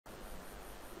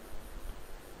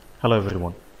Hello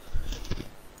everyone.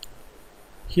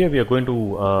 Here we are going to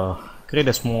create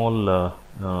a small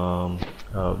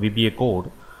VBA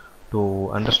code to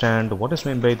understand what is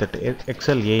meant by that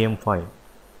XLAM file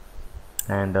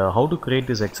and how to create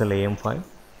this XLAM file,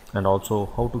 and also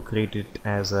how to create it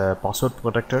as a password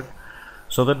protected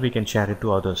so that we can share it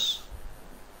to others.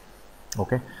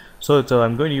 Okay, so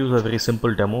I'm going to use a very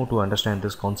simple demo to understand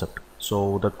this concept.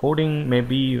 So the coding may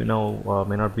be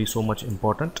may not be so much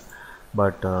important,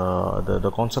 but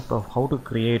the concept of how to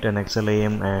create an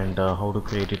XLAM and how to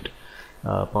create it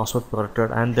password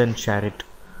protected and then share it,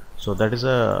 so that is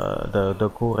the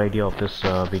core idea of this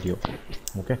video.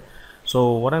 Okay,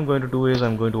 so what I'm going to do is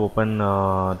I'm going to open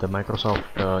the Microsoft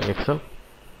Excel.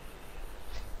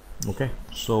 Okay,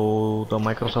 so the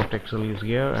Microsoft Excel is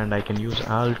here and I can use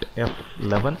Alt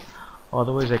F11,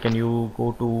 otherwise I can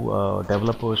go to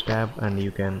developers tab and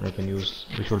I can use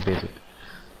Visual Basic.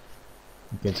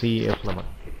 You can see F11.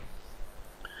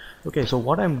 Okay, so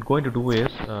what I'm going to do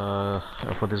is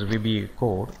for this VBA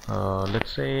code,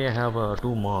 let's say I have a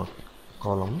marks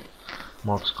column,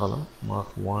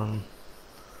 mark 1,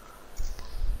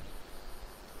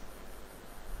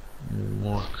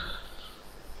 mark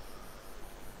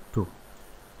 2.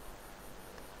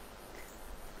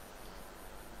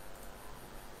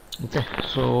 Okay,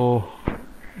 so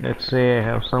let's say I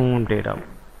have some data.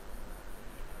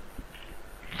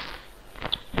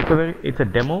 It's a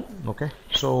demo. Okay,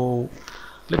 so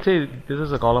let's say this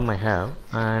is a column I have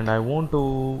and I want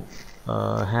to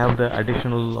have the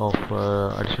addition of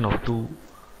 2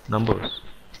 numbers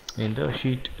in the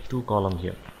sheet 2 column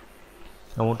here.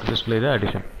 I want to display the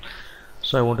addition,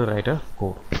 so I want to write a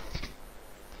code.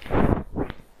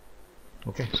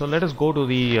 Okay, so let us go to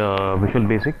the Visual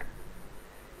Basic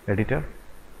editor.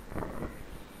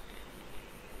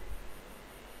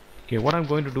 Okay, what I'm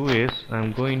going to do is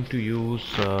I'm going to use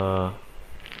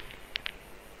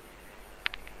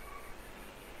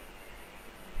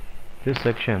this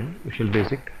section, Visual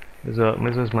Basic. This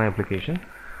is my application.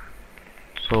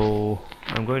 So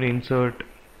I'm going to insert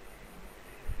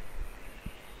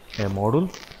a module.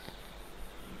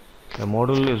 The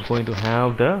module is going to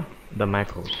have the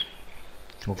macros.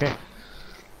 Okay,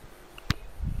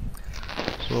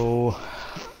 so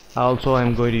also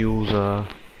I'm going to use a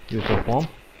user form,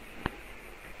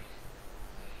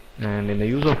 and in the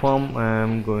user form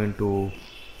I'm going to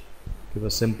give a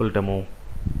simple demo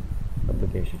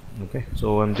application. Okay,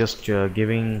 so I'm just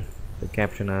giving the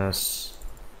caption as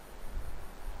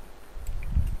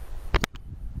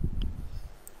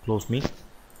close me,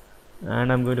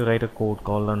 and I'm going to write a code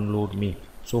called unload me.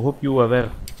 So hope you are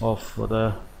aware of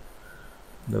the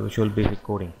Visual Basic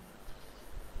coding.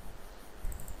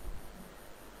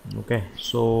 Okay,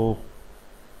 so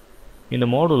in the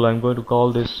module I'm going to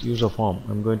call this user form.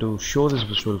 I'm going to show this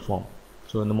visual form.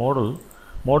 So in the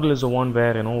module is the one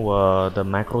where the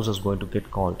macros is going to get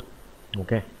called.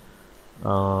 Okay,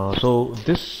 so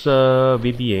this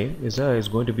VBA is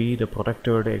going to be the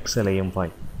protected XLAM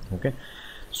file. Okay,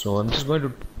 so I'm just going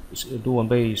to do one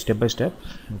by step.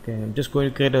 Okay, I'm just going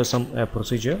to create a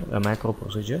procedure, a macro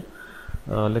procedure.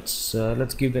 Let's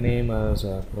give the name as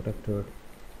protected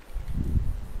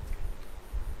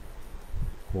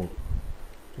code.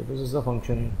 So this is the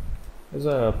function, is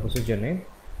a procedure name,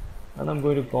 and I'm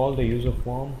going to call the user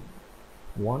form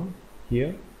 1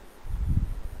 here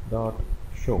dot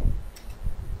show.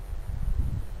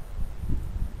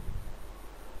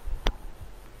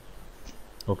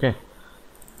 Okay,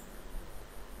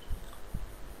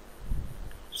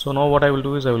 so now what I will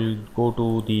do is I will go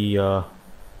to the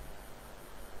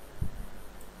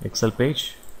Excel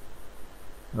page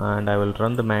and I will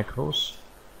run the macros.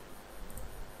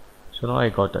 So now I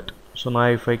got that. So now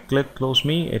if I click close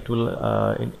me, it will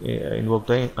invoke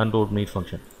the unload me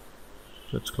function.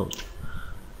 So it's closed.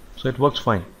 So it works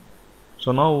fine.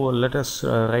 So now let us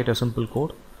write a simple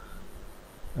code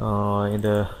in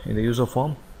the user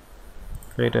form.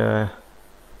 Create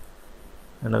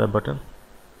another button,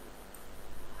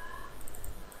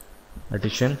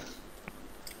 addition.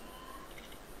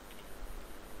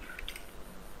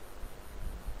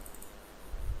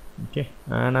 Okay,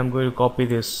 and I'm going to copy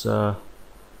this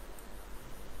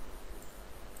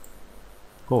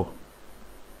code.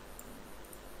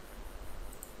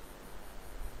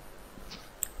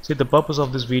 See, the purpose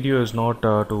of this video is not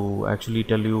to actually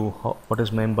tell you what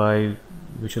is meant by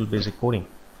Visual Basic coding.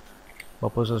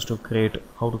 Purpose is to create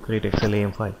how to create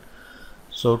XLAM file.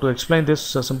 So to explain this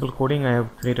simple coding, I have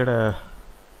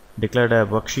declared a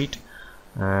worksheet,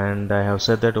 and I have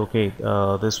said that okay,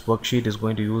 this worksheet is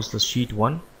going to use the sheet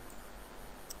 1,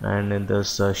 and in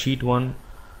this sheet 1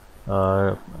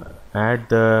 add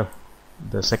the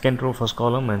the second row first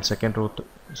column and second row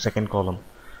second column,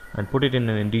 and put it in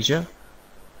an integer,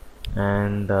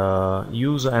 and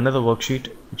use another worksheet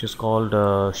which is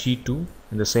called sheet 2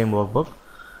 in the same workbook,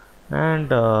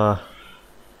 and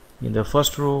in the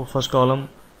first row first column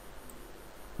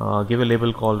give a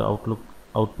label called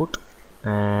output,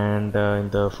 and in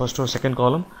the first row second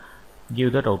column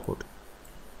give that output,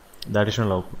 the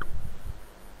additional output.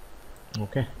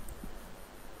 Okay,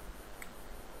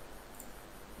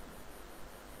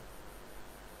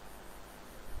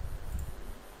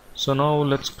 so now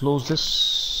let's close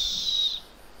this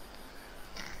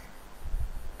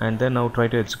and then now try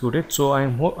to execute it. So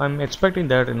I'm expecting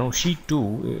that, you know, sheet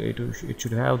 2 it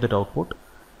should have that output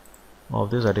of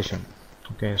this addition.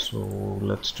 Okay, so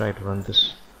let's try to run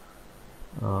this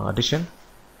addition.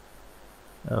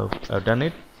 I've done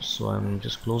it, so I'm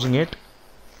just closing it.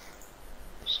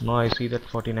 So now I see that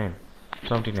 49,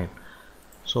 79.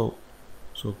 So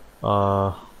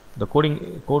the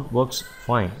code works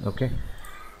fine. Okay,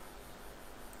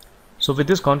 so with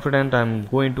this confident, I'm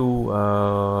going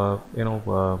to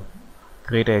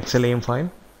create a XLAM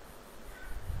file,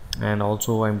 and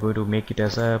also I'm going to make it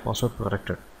as a password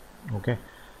protected. Okay,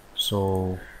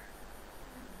 so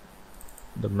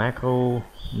the macro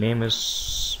name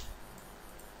is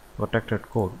protected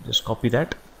code. Just copy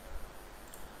that.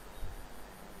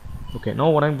 Okay, now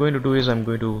what I'm going to do is I'm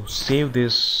going to save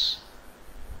this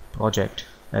project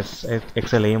as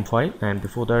XLAM file, and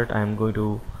before that I'm going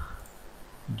to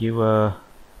give a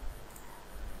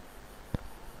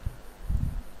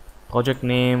project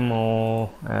name or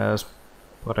as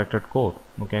protected code.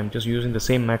 Okay, I'm just using the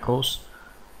same macros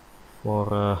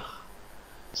for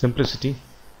simplicity,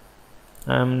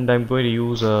 and I'm going to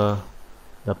use the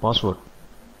password.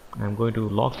 I'm going to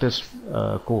lock this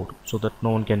code so that no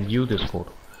one can view this code.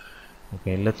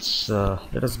 Okay, let us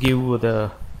give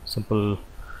the simple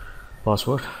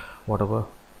password, whatever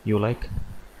you like.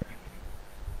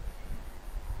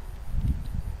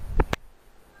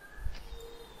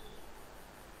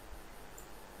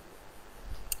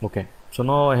 Okay, so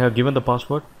now I have given the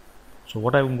password. So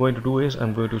what I'm going to do is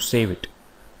I'm going to save it.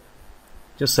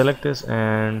 Just select this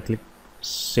and click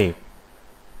save.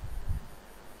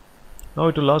 Now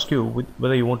it will ask you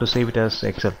whether you want to save it as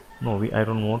Excel. No, I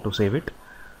don't want to save it.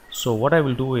 So what I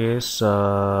will do is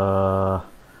I'm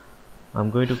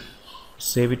going to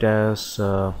save it as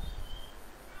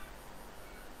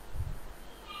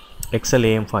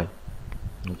XLAM file.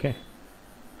 Okay,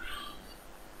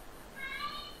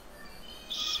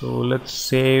 so let's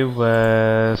save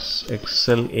as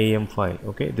XLAM file.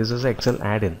 Okay, this is Excel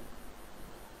add-in.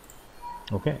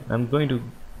 Okay, I'm going to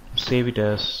save it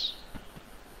as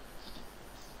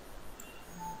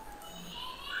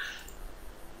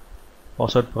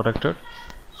password protected,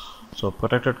 so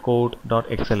protected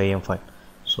code.xlam file.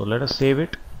 So let us save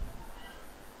it.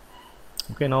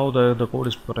 Okay, now the code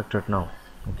is protected now.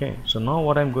 Okay, so now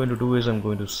what I'm going to do is I'm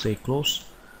going to say close,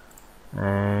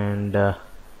 and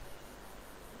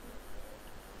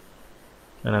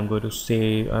I'm going to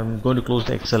close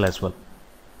the Excel as well.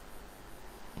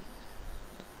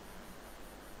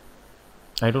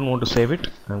 I don't want to save it.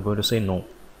 I'm going to say no.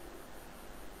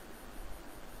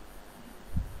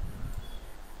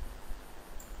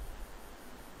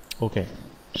 Okay,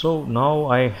 so now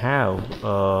I have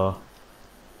a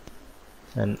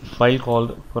file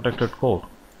called protected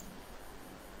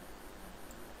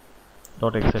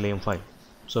code.xlam file,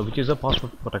 so which is a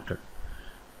password protected.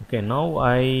 Okay, now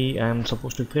I am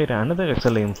supposed to create another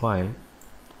XLAM file,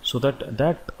 so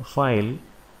that file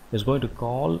is going to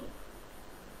call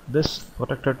this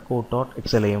protected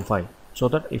code.xlam file, so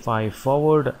that if I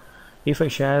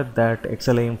share that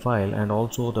XLAM file and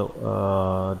also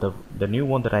the new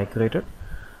one that I created,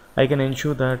 I can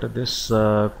ensure that this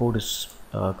code is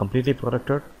completely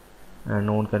protected and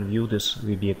no one can view this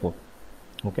VBA code.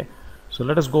 Okay, so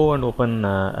let us go and open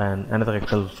another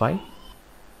Excel file.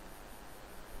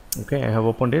 Okay, I have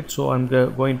opened it, so I'm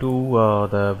going to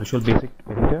the Visual Basic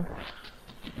editor.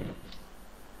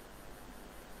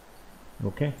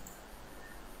 Okay,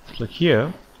 so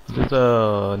here this is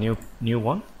a new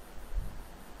one.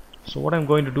 So what I'm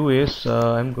going to do is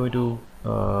I'm going to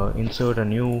insert a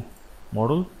new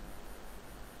model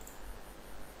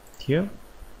here,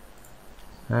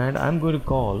 and I'm going to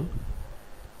call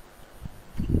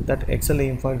that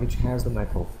XLAM file which has the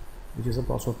macro, which is a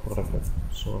password protected.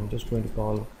 So I'm just going to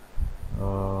call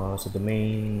so the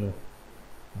main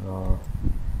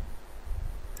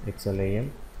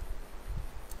XLAM,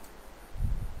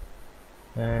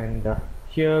 and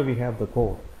here we have the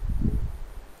code.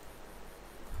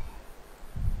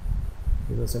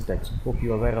 This is the syntax. Hope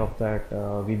you are aware of that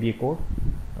VBA code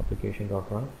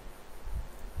application.run.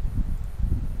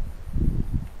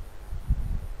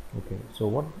 Okay, so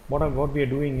what we are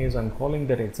doing is I'm calling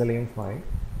that XLAM file.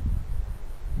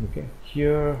 Okay,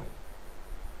 here.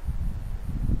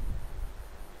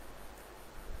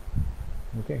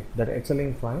 Okay, that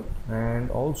XLAM file, and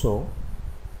also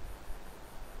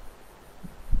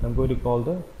I'm going to call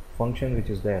the function which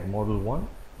is there, model 1,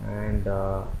 and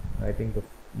I think the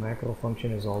macro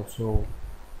function is also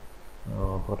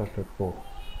protected code.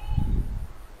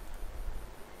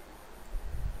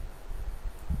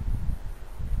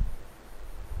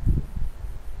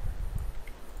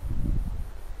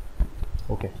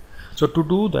 Okay, so to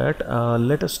do that,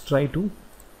 let us try to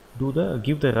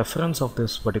give the reference of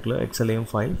this particular XLAM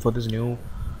file for this new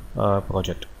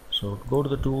project. So go to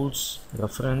the tools,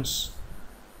 reference,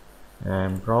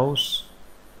 and browse,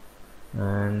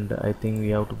 and I think we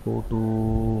have to go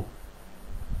to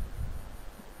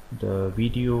the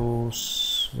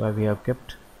videos where we have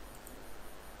kept.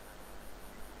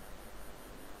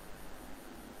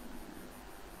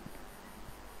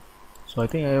 So I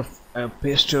think I have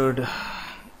pasted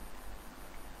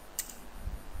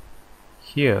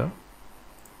here,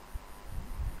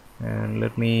 and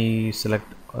let me select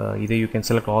either you can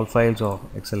select all files or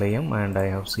XLAM, and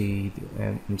I'm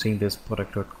seeing this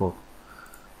protected code.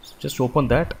 So just open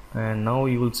that, and now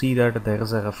you will see that there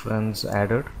is a reference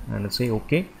added, and say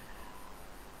OK,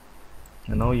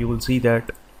 and now you will see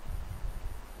that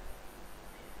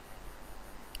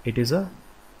it is a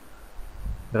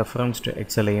reference to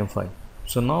XLAM file.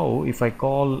 So now if I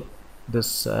call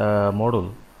this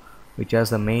model which has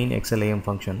the main XLAM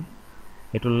function,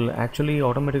 it will actually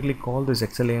automatically call this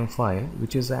XLAM file,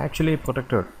 which is actually a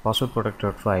password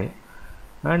protected file,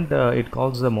 and it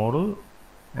calls the model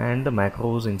and the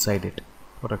macros inside it,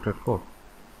 protected code.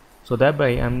 So thereby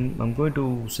I'm going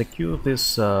to secure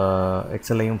this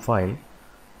XLAM file.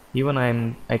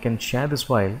 Even I can share this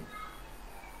file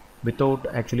without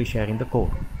actually sharing the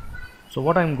code. So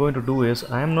what I'm going to do is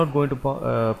I am not going to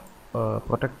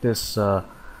protect this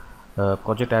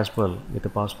project as well with the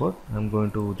password. I'm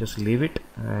going to just leave it,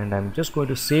 and I'm just going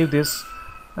to save this,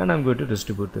 and I'm going to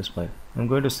distribute this file. I'm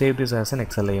going to save this as an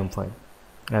XLAM file,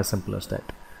 as simple as that.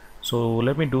 So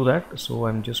let me do that. So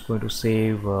I'm just going to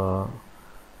save.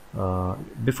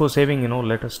 Before saving,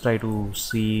 let us try to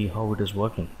see how it is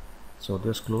working. So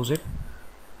just close it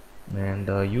and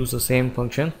use the same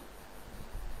function.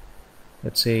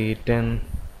 Let's say 10,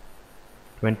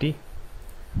 20,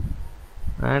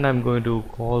 and I'm going to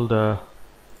call the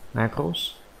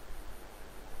macros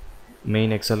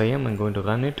main XLAM. I'm going to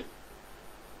run it.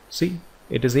 See,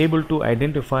 it is able to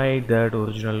identify that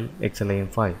original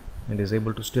XLAM file and is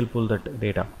able to still pull that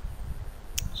data.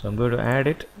 So I'm going to add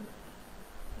it,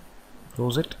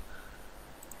 close it.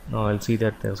 Now I'll see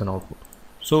that there's an output.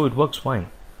 So it works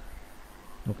fine.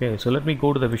 Okay, so let me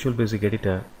go to the Visual Basic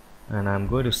Editor, and I'm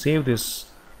going to save this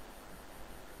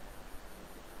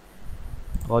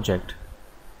project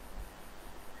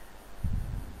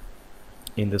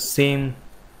in the same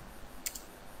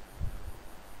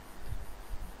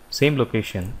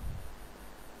location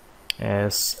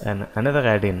as another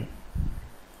add-in.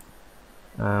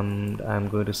 I'm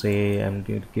going to say I'm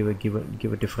going to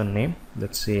give a different name.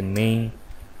 Let's say main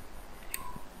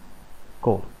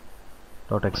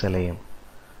code.xlam.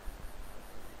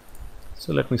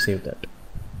 So let me save that.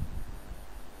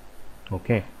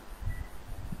 Okay,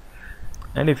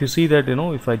 and if you see that,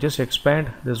 if I just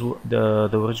expand this, the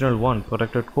original one,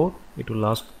 protected code, it will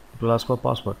ask for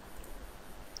password,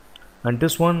 and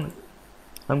this one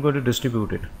I'm going to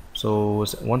distribute it. So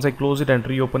once I close it and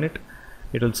reopen it,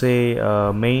 it will say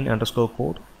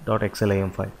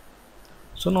main_code.xlam file.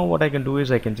 So now what I can do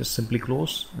is I can just simply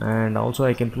close, and also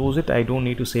I can close it. I don't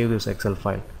need to save this Excel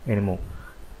file anymore.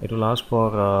 It will ask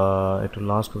for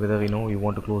whether you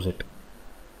want to close it.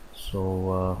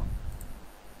 So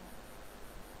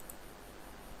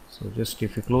so just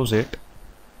if you close it,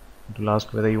 it will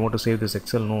ask whether you want to save this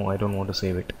Excel. No, I don't want to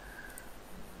save it.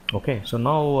 Okay, so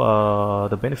now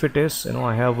the benefit is,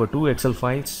 I have two Excel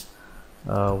files.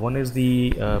 One is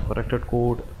the protected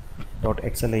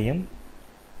code.xlam,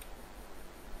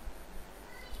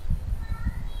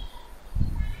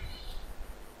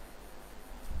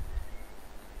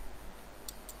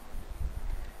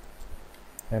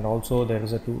 and also there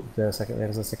is a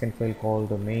second file called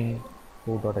the main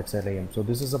code.xlam. so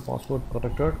this is a password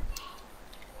protected,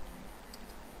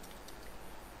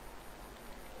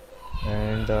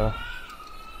 and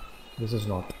this is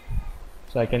not.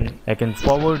 So I can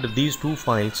forward these two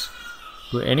files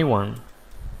to anyone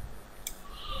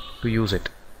to use it.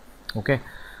 Okay,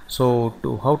 so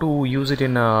how to use it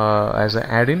in as an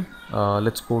add-in,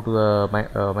 let's go to the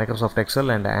Microsoft Excel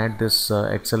and add this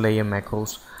XLAM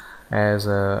macros as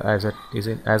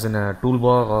in a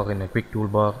toolbar or in a quick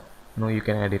toolbar. You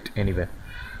can add it anywhere.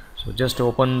 So just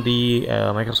open the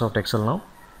Microsoft Excel now.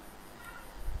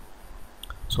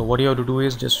 So what you have to do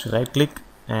is just right click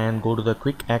and go to the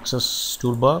quick access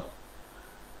toolbar,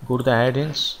 go to the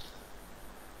add-ins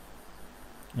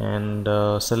and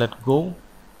select go,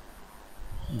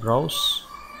 browse.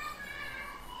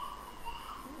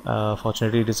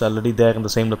 Fortunately it is already there in the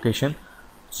same location.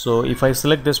 So if I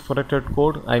select this protected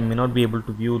code, I may not be able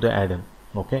to view the add-in.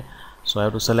 Okay, so I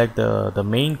have to select the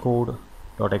main code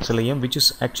 .xlam, which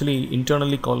is actually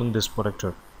internally calling this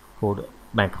protected code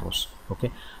macros.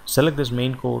 Okay, select this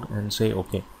main code and say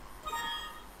OK.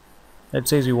 It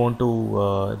says you want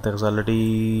to there's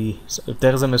already, if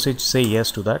there is a message, say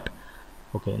yes to that.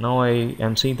 Okay, now I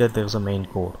am seeing that there is a main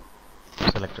code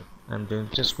selected. I'm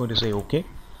just going to say OK,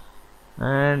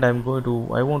 and I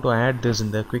want to add this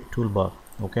in the quick toolbar.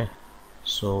 Okay,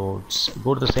 so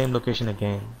go to the same location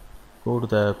again, go to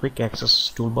the quick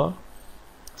access toolbar,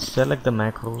 select the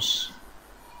macros,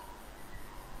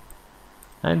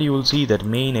 and you will see that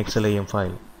main XLAM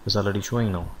file is already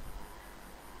showing now.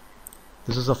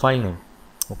 This is the file name.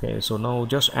 Okay, so now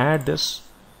just add this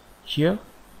here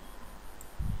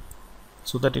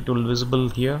so that it will be visible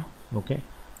here. Okay,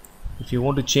 if you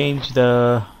want to change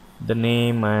the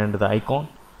name and the icon,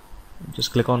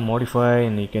 just click on modify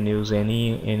and you can use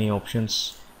any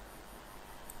options.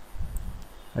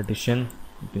 Addition,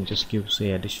 you can just give, say,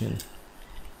 addition,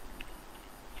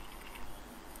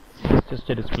 just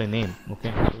a display name.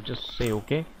 Okay, so just say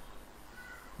OK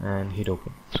and hit OK.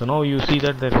 So now you see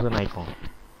that there is an icon.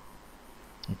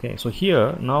 Okay, so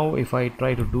here now if I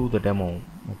try to do the demo,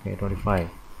 okay, 25.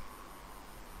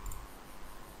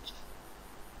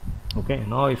 Okay,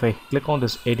 now if I click on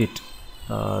this edit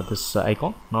this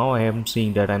icon, now I am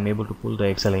seeing that I'm able to pull the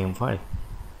XLAM file.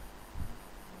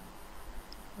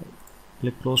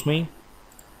 Click close me,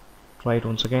 try it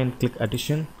once again, click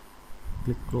addition,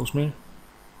 click close me.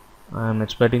 I'm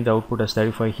expecting the output as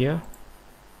 35 here.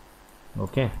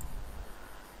 Okay,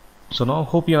 so now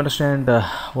hope you understand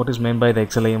what is meant by the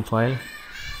XLAM file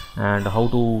and how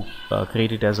to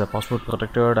create it as a password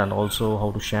protected, and also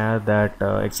how to share that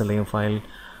XLAM file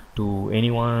to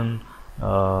anyone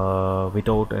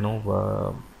without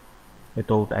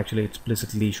without actually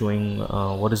explicitly showing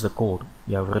what is the code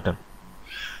you have written.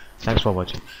 Thanks for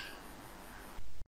watching.